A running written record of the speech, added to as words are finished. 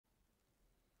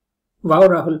Wow,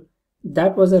 Rahul,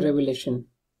 that was a revelation.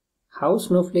 How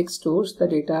Snowflake stores the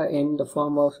data in the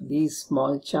form of these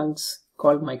small chunks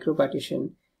called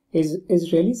micro-partition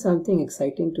is really something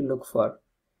exciting to look for.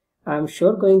 I'm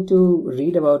sure going to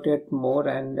read about it more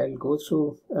and I'll go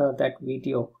through that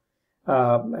video.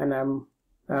 And I'm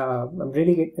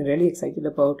really excited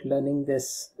about learning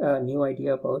this new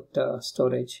idea about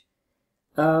storage.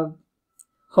 Uh,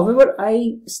 However,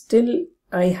 I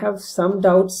have some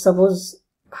doubts. Suppose,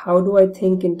 how do I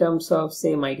think in terms of,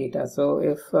 say, my data? So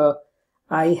if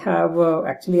I have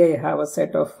I have a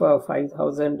set of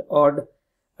 5,000 odd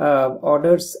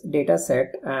orders data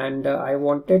set, and I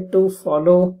wanted to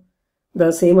follow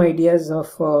the same ideas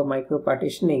of micro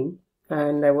partitioning,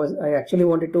 and I actually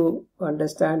wanted to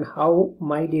understand how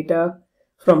my data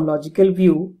from logical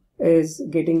view is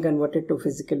getting converted to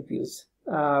physical views.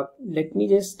 Let me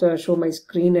just show my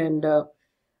screen, and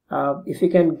if you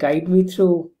can guide me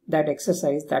through that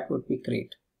exercise, that would be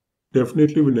great.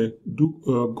 Definitely, Vinay.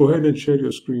 Do go ahead and share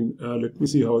your screen. Let me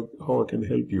see how I can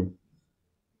help you.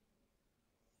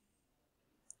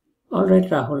 All right,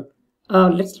 Rahul.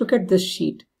 Let's look at this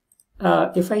sheet.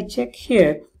 If I check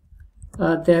here,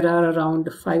 there are around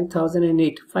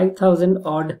 5,000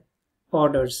 odd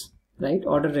orders, right?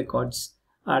 Order records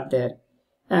are there.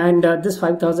 And this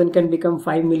 5,000 can become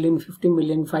 5 million, 50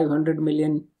 million, 500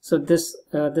 million. So this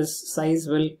size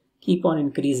will keep on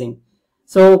increasing.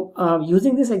 So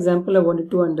using this example, I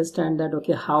wanted to understand that,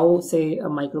 okay, how, say, a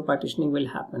micro partitioning will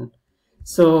happen.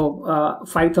 So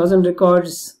 5,000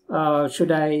 records,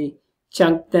 should I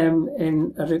chunk them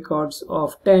in records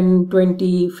of 10,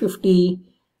 20, 50?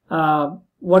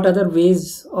 What other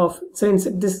ways of, since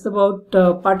this is about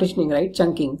partitioning, right?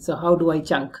 Chunking. So how do I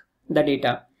chunk the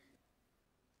data?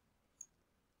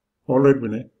 All right,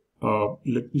 Vinay.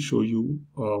 Let me show you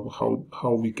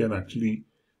how we can actually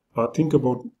think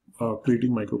about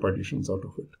creating micro-partitions out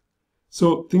of it.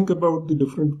 So think about the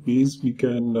different ways we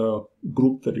can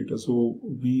group the data. So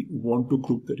we want to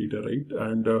group the data, right?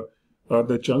 And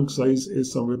the chunk size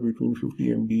is somewhere between 50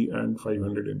 MB and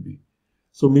 500 MB.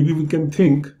 So maybe we can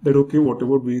think that, okay,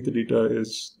 whatever way the data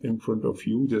is in front of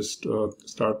you, just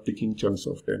start taking chunks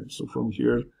of 10. So from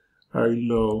here,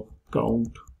 I'll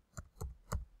count.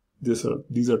 These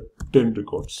are 10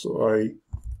 records. So I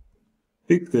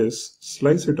take this,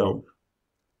 slice it out,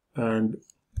 and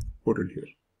put it here.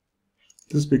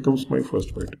 This becomes my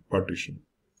first partition.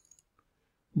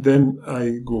 Then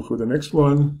I go for the next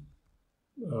one,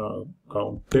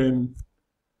 count 10,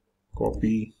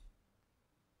 copy.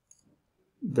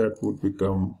 That would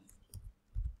become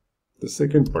the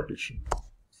second partition,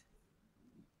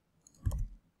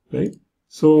 right?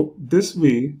 So this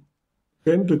way,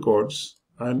 10 records,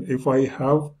 and if I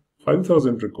have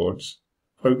 5,000 records,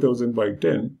 5,000 by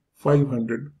 10,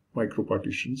 500 micro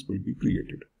partitions will be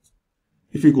created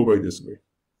if you go by this way,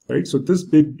 right? So this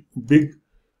big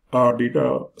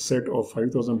data set of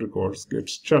 5,000 records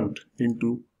gets chunked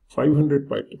into 500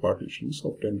 partitions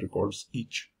of 10 records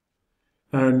each,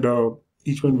 and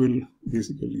each one will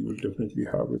definitely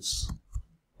have its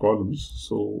columns.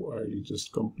 So I'll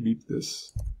just complete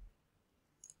this.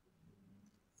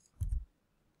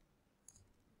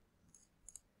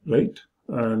 Right,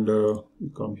 and we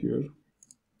come here.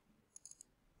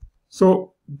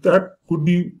 So that could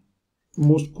be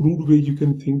most crude way you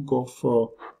can think of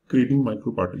creating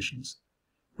micro partitions.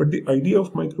 But the idea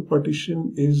of micro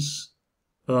partition is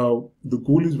the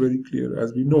goal is very clear.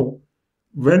 As we know,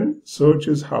 when search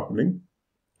is happening,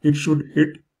 it should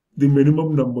hit the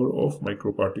minimum number of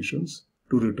micro partitions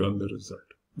to return the result.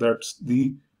 That's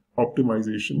the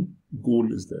optimization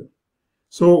goal is there.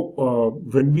 So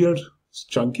when we are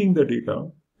chunking the data,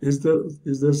 is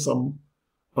there some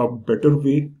better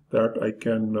way that I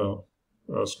can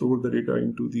store the data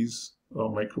into these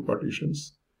micro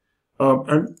partitions?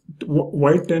 And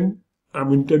why 10? I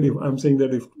mean 10. If I'm saying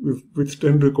that if with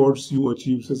 10 records you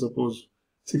achieve, say, suppose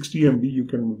 60 MB, you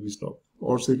can maybe stop,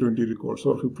 or say 20 records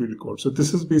or 50 records. So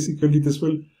this is basically, this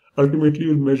will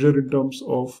ultimately measure in terms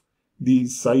of the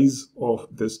size of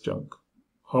this chunk,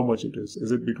 how much it is.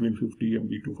 Is it between 50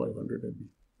 MB to 500 MB,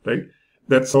 right?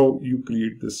 That's how you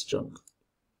create this chunk.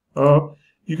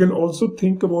 You can also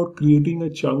think about creating a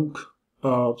chunk,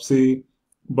 say,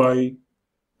 by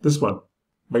this one,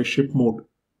 by ship mode,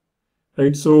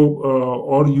 right? So,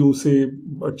 or you say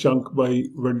a chunk by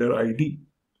vendor ID.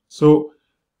 So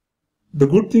the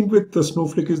good thing with the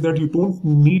Snowflake is that you don't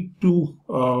need to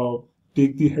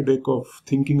take the headache of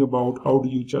thinking about how do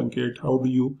you chunk it, how do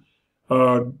you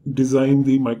design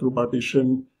the micro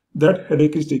partition. That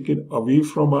headache is taken away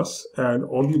from us, and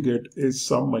all you get is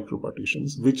some micro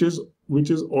partitions, which is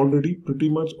already pretty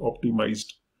much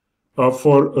optimized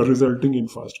for resulting in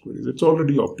fast queries. It's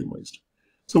already optimized.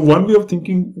 So one way of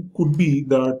thinking could be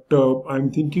that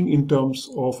I'm thinking in terms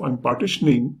of I'm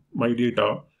partitioning my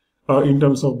data in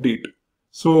terms of date.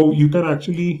 So you can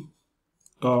actually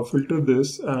filter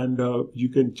this, and you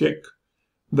can check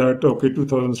that, okay,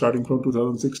 2000 starting from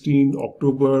 2016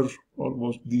 October,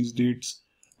 almost these dates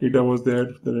data was there.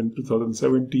 Then in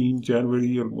 2017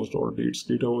 January, almost all dates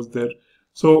data was there.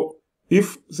 So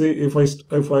if I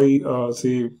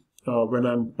say when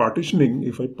I'm partitioning,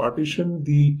 if I partition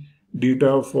the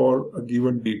data for a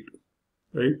given date,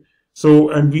 right? So,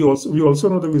 and we also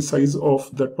know that the size of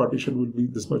that partition will be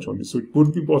this much only. So it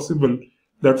could be possible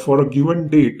that for a given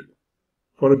date,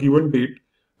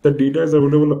 the data is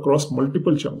available across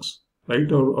multiple chunks,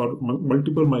 right? Or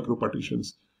multiple micro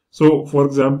partitions. So for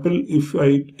example, if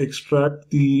I extract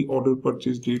the order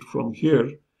purchase date from here,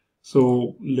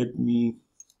 so let me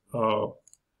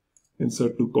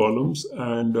insert two columns,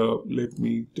 and let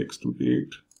me text to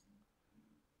date,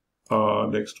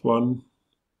 next one,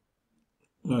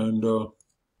 and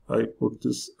I put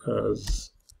this as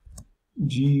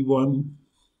G1.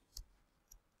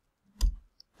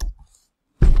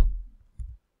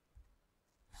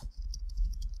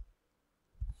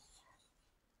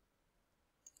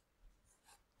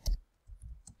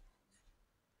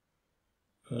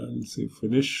 And say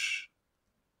finish.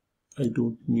 I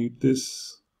don't need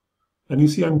this. And you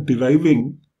see I'm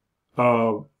deriving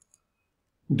a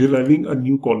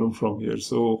new column from here.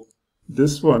 So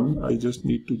this one, I just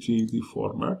need to change the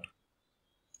format.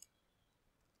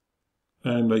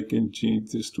 And I can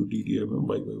change this to DDMM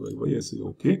by. I say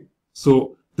okay.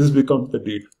 So this becomes the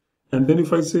date. And then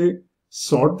if I say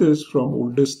sort this from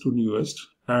oldest to newest,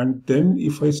 and then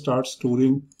if I start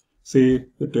storing, say,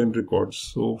 the 10 records.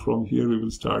 So from here we will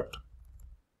start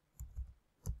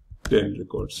 10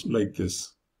 records like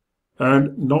this.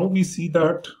 And now we see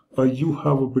that you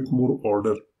have a bit more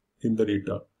order in the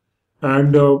data.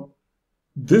 And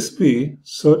this way,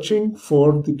 searching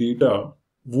for the data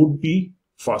would be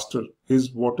faster,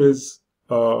 is what is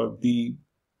the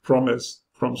promise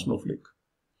from Snowflake,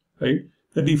 right?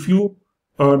 That if you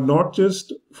not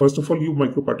just, first of all, you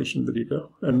micro-partition the data,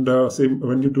 and say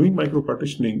when you're doing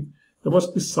micro-partitioning, there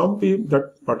must be some way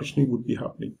that partitioning would be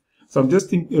happening. So I'm just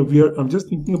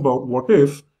thinking about what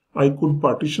if I could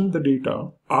partition the data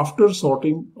after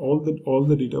sorting all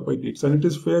the data by dates, and it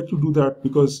is fair to do that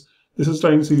because this is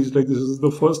time series. Like this is the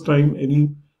first time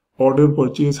any order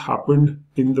purchase happened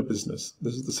in the business.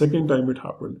 This is the second time it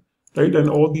happened, right? And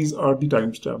all these are the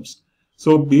timestamps.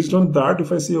 So based on that,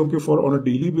 if I say, okay, for on a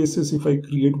daily basis, if I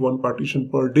create one partition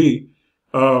per day,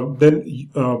 then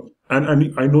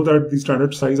and I know that the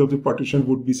standard size of the partition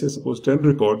would be, say, suppose 10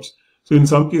 records. So in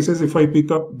some cases, if I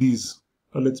pick up these,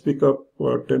 let's pick up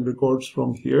 10 records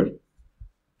from here,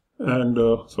 and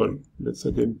sorry, let's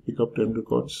again pick up 10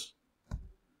 records.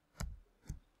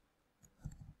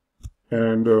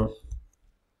 And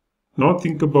now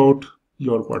think about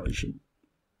your partition.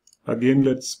 Again,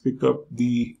 let's pick up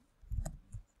the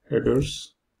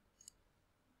headers.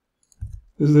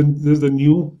 This is the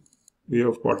new way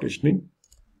of partitioning,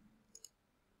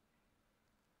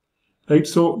 right?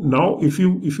 So now, if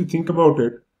you think about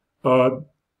it,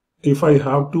 if I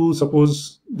have to,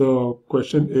 suppose the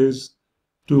question is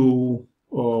to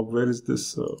where is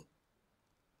this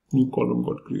new column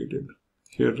got created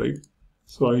here, right?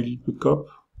 So I'll pick up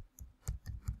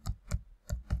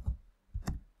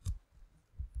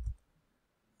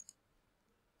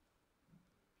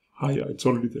yeah, it's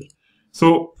already there.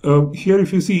 So here,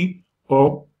 if you see,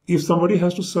 if somebody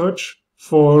has to search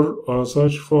for all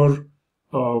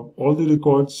the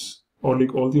records, or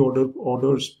like all the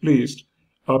orders placed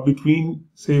between,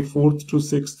 say, 4th to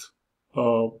 6th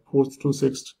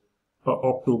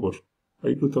October,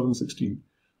 right, 2016.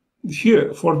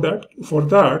 Here, for that,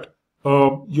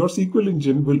 your SQL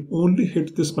engine will only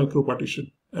hit this micro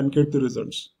partition and get the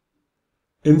results.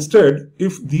 Instead,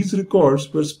 if these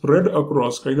records were spread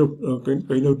across, kind of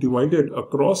divided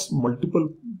across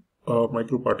multiple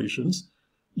micro partitions,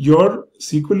 your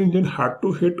SQL engine had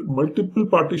to hit multiple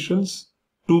partitions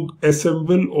to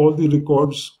assemble all the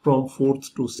records from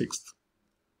 4th to 6th,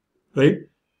 right?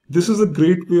 This is a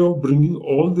great way of bringing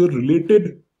all the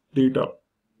related data,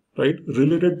 right?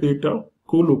 Related data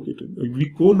co-located.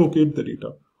 We co-locate the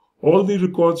data. All the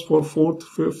records for 4th,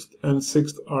 5th, and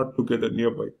 6th are together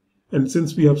nearby. And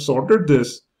since we have sorted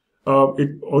this,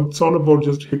 it's all about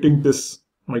just hitting this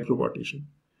micro partition.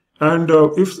 And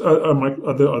if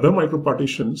the other micro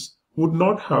partitions would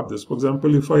not have this, for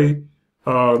example, if I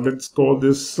let's call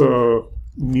this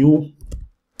new.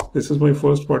 This is my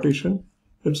first partition.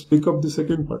 Let's pick up the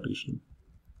second partition.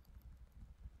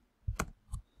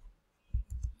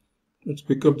 Let's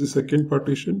pick up the second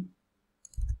partition.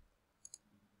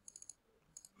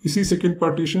 You see second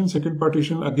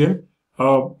partition again.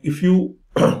 If you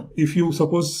if you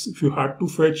had to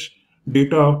fetch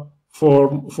data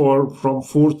from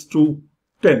 4th to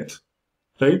 10th,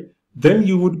 right? Then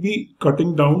you would be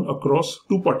cutting down across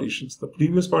two partitions. The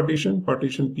previous partition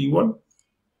P1,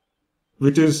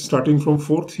 which is starting from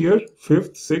 4th here,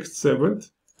 5th, 6th,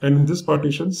 7th, and in this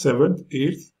partition 7th,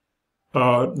 8th,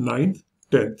 9th,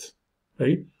 10th,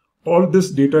 right? All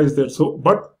this data is there. So,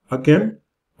 but again,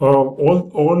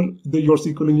 all your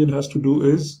SQL engine has to do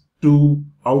is to,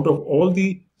 out of all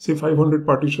the say 500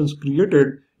 partitions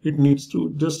created, it needs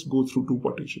to just go through two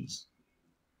partitions,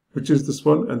 which is this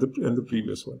one and the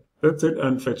previous one. That's it,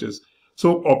 and fetches.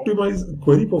 So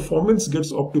query performance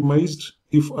gets optimized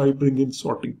if I bring in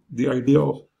sorting, the idea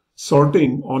of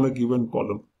sorting on a given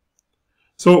column.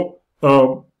 So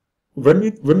when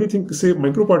we think, say,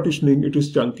 micro-partitioning, it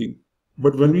is chunking.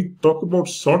 But when we talk about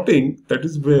sorting, that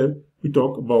is where we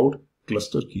talk about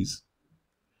cluster keys.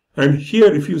 And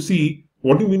here, if you see,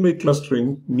 what do you mean by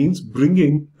clustering? Means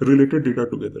bringing related data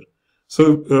together.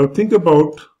 So think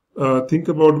about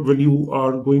when you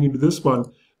are going into this one,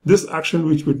 this action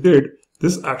which we did,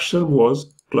 this action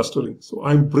was clustering. So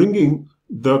I'm bringing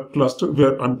the cluster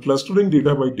where I'm clustering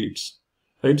data by dates,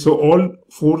 right? So all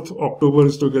 4th October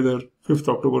is together, 5th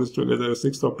October is together,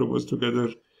 6th October is together.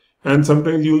 And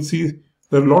sometimes you will see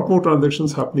there are a lot more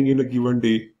transactions happening in a given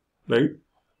day, right?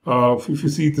 If you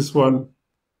see this one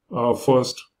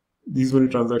first, these many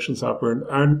transactions happened,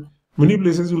 and many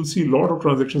places you will see a lot of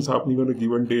transactions happening on a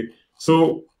given day.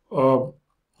 So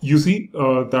you see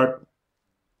that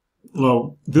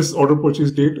this order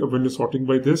purchase date, when you're sorting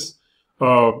by this,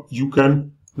 you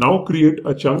can now create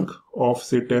a chunk of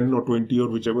say 10 or 20 or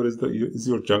whichever is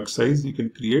your chunk size you can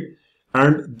create.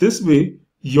 And this way,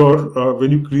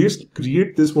 when you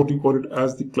create this, what you call it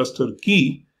as the cluster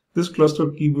key, this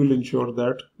cluster key will ensure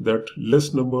that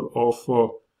less number of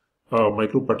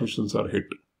micro partitions are hit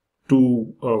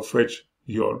to fetch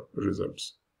your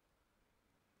results.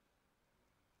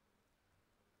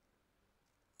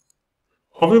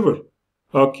 However,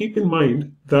 keep in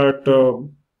mind that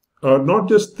not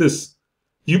just this,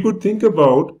 you could think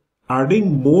about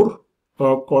adding more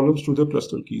columns to the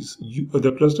cluster keys.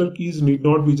 The cluster keys need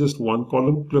not be just one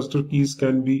column. Cluster keys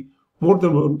can be more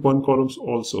than one columns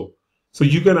also. So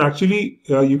you can actually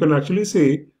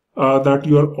say that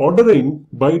you are ordering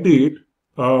by date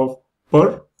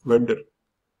per vendor,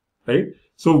 right?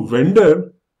 So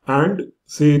vendor and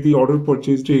say the order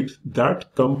purchase date,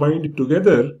 that combined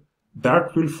together,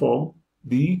 that will form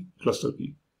the cluster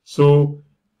key. So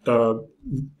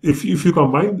if you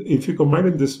combine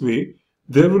in this way,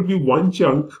 there will be one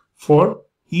chunk for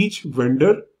each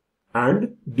vendor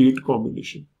and date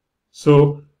combination.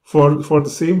 So for the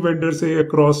same vendor, say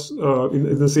across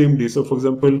in the same day. So for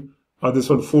example, this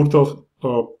one 4th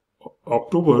of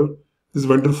October, this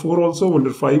vendor 4 also,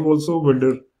 vendor 5 also,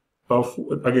 vendor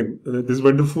again this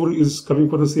vendor 4 is coming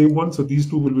for the same one. So these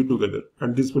two will be together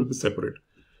and this will be separate.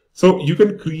 So you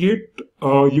can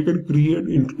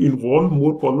involve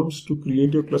more columns to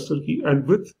create your cluster key, and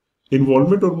with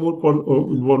involvement of more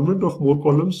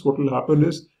columns, what will happen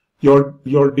is your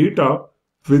data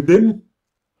within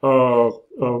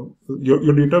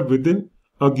your data within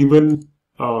a given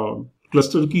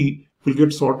cluster key will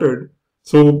get sorted.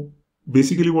 So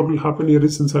basically, what will happen here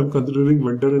is, since I'm considering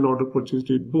vendor and order purchase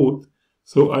date both,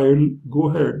 so I will go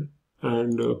ahead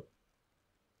and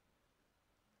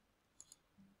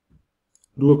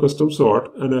do a custom sort,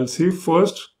 and I'll say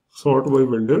first sort by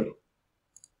vendor,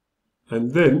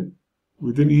 and then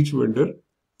within each vendor,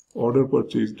 order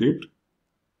purchase date,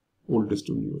 oldest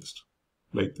to newest,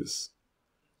 like this.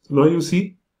 So now you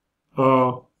see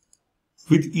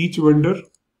with each vendor,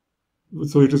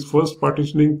 so it is first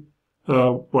partitioning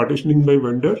by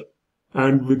vendor,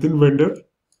 and within vendor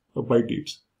by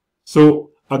dates.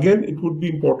 So again, it would be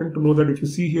important to know that if you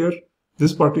see here,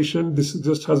 this partition, this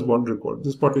just has one record.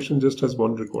 This partition just has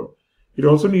one record. It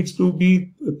also needs to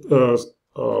be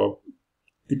looked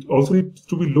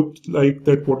like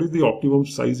that. What is the optimum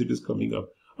size it is coming up?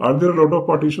 Are there a lot of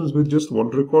partitions with just one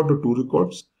record or two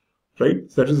records? Right.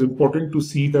 That is important to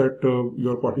see that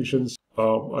your partitions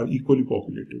are equally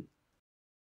populated.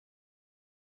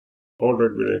 All right,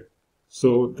 Vinay.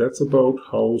 So that's about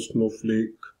how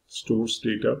Snowflake stores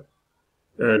data,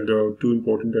 and two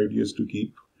important ideas to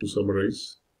keep. To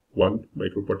summarize, 1.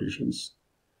 Micro-partitions.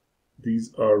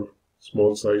 These are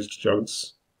small-sized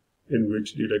chunks in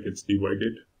which data gets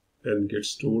divided and gets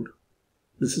stored.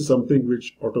 This is something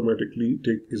which automatically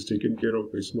is taken care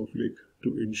of by Snowflake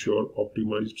to ensure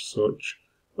optimized search,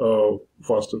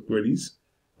 faster queries.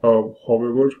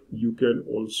 However, you can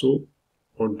also,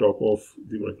 on top of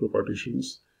the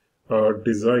micro-partitions,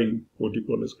 design what you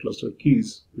call as cluster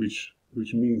keys, which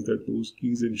means that those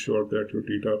keys ensure that your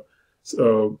data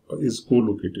is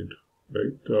co-located,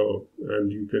 right?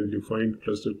 And you can define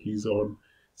cluster keys on,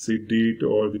 say, date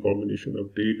or the combination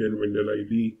of date and vendor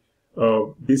ID.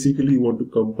 Basically, you want to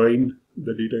combine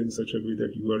the data in such a way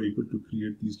that you are able to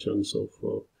create these chunks of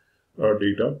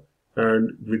data,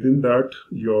 and within that,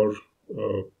 your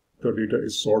the data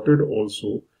is sorted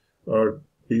also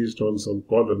based on some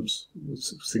columns,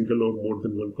 single or more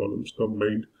than one columns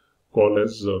combined, call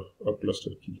as a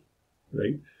cluster key,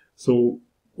 right? So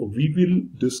we will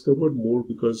discover more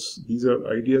because these are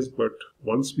ideas, but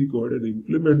once we go ahead and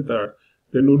implement that,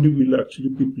 then only we'll actually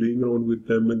be playing around with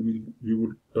them, and we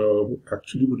would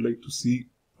actually would like to see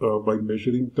by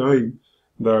measuring time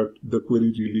that the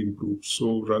query really improves.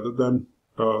 So rather than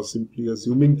simply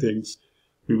assuming things,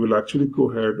 we will actually go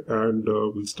ahead and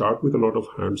we'll start with a lot of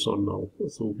hands-on now.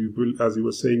 So we will, as you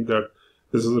were saying, that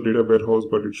this is a data warehouse,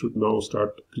 but it should now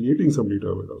start creating some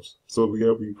data warehouse. So we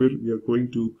are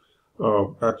going to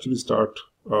actually start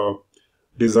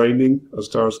designing a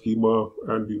star schema,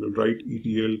 and we will write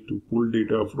ETL to pull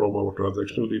data from our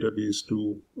transactional database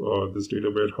to this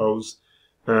data warehouse.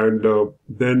 And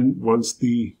then once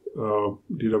the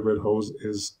data warehouse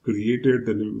is created,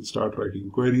 then we will start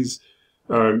writing queries.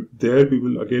 And there we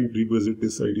will again revisit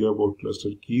this idea about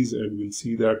cluster keys, and we'll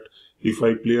see that if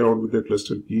I play around with the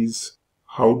cluster keys,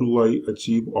 how do I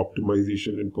achieve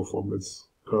optimization and performance,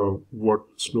 what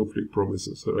Snowflake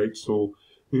promises, right? So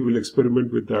we will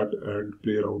experiment with that and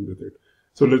play around with it.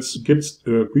 So let's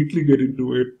quickly get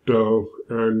into it,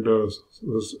 and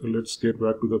let's get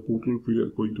back to the portal. We are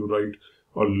going to write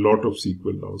a lot of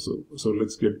SQL now, so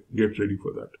let's get ready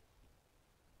for that.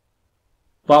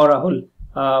 Wow, Rahul.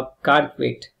 Can't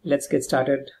wait. Let's get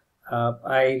started.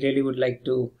 I really would like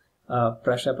to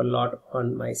brush up a lot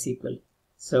on my SQL.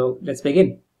 So let's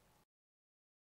begin.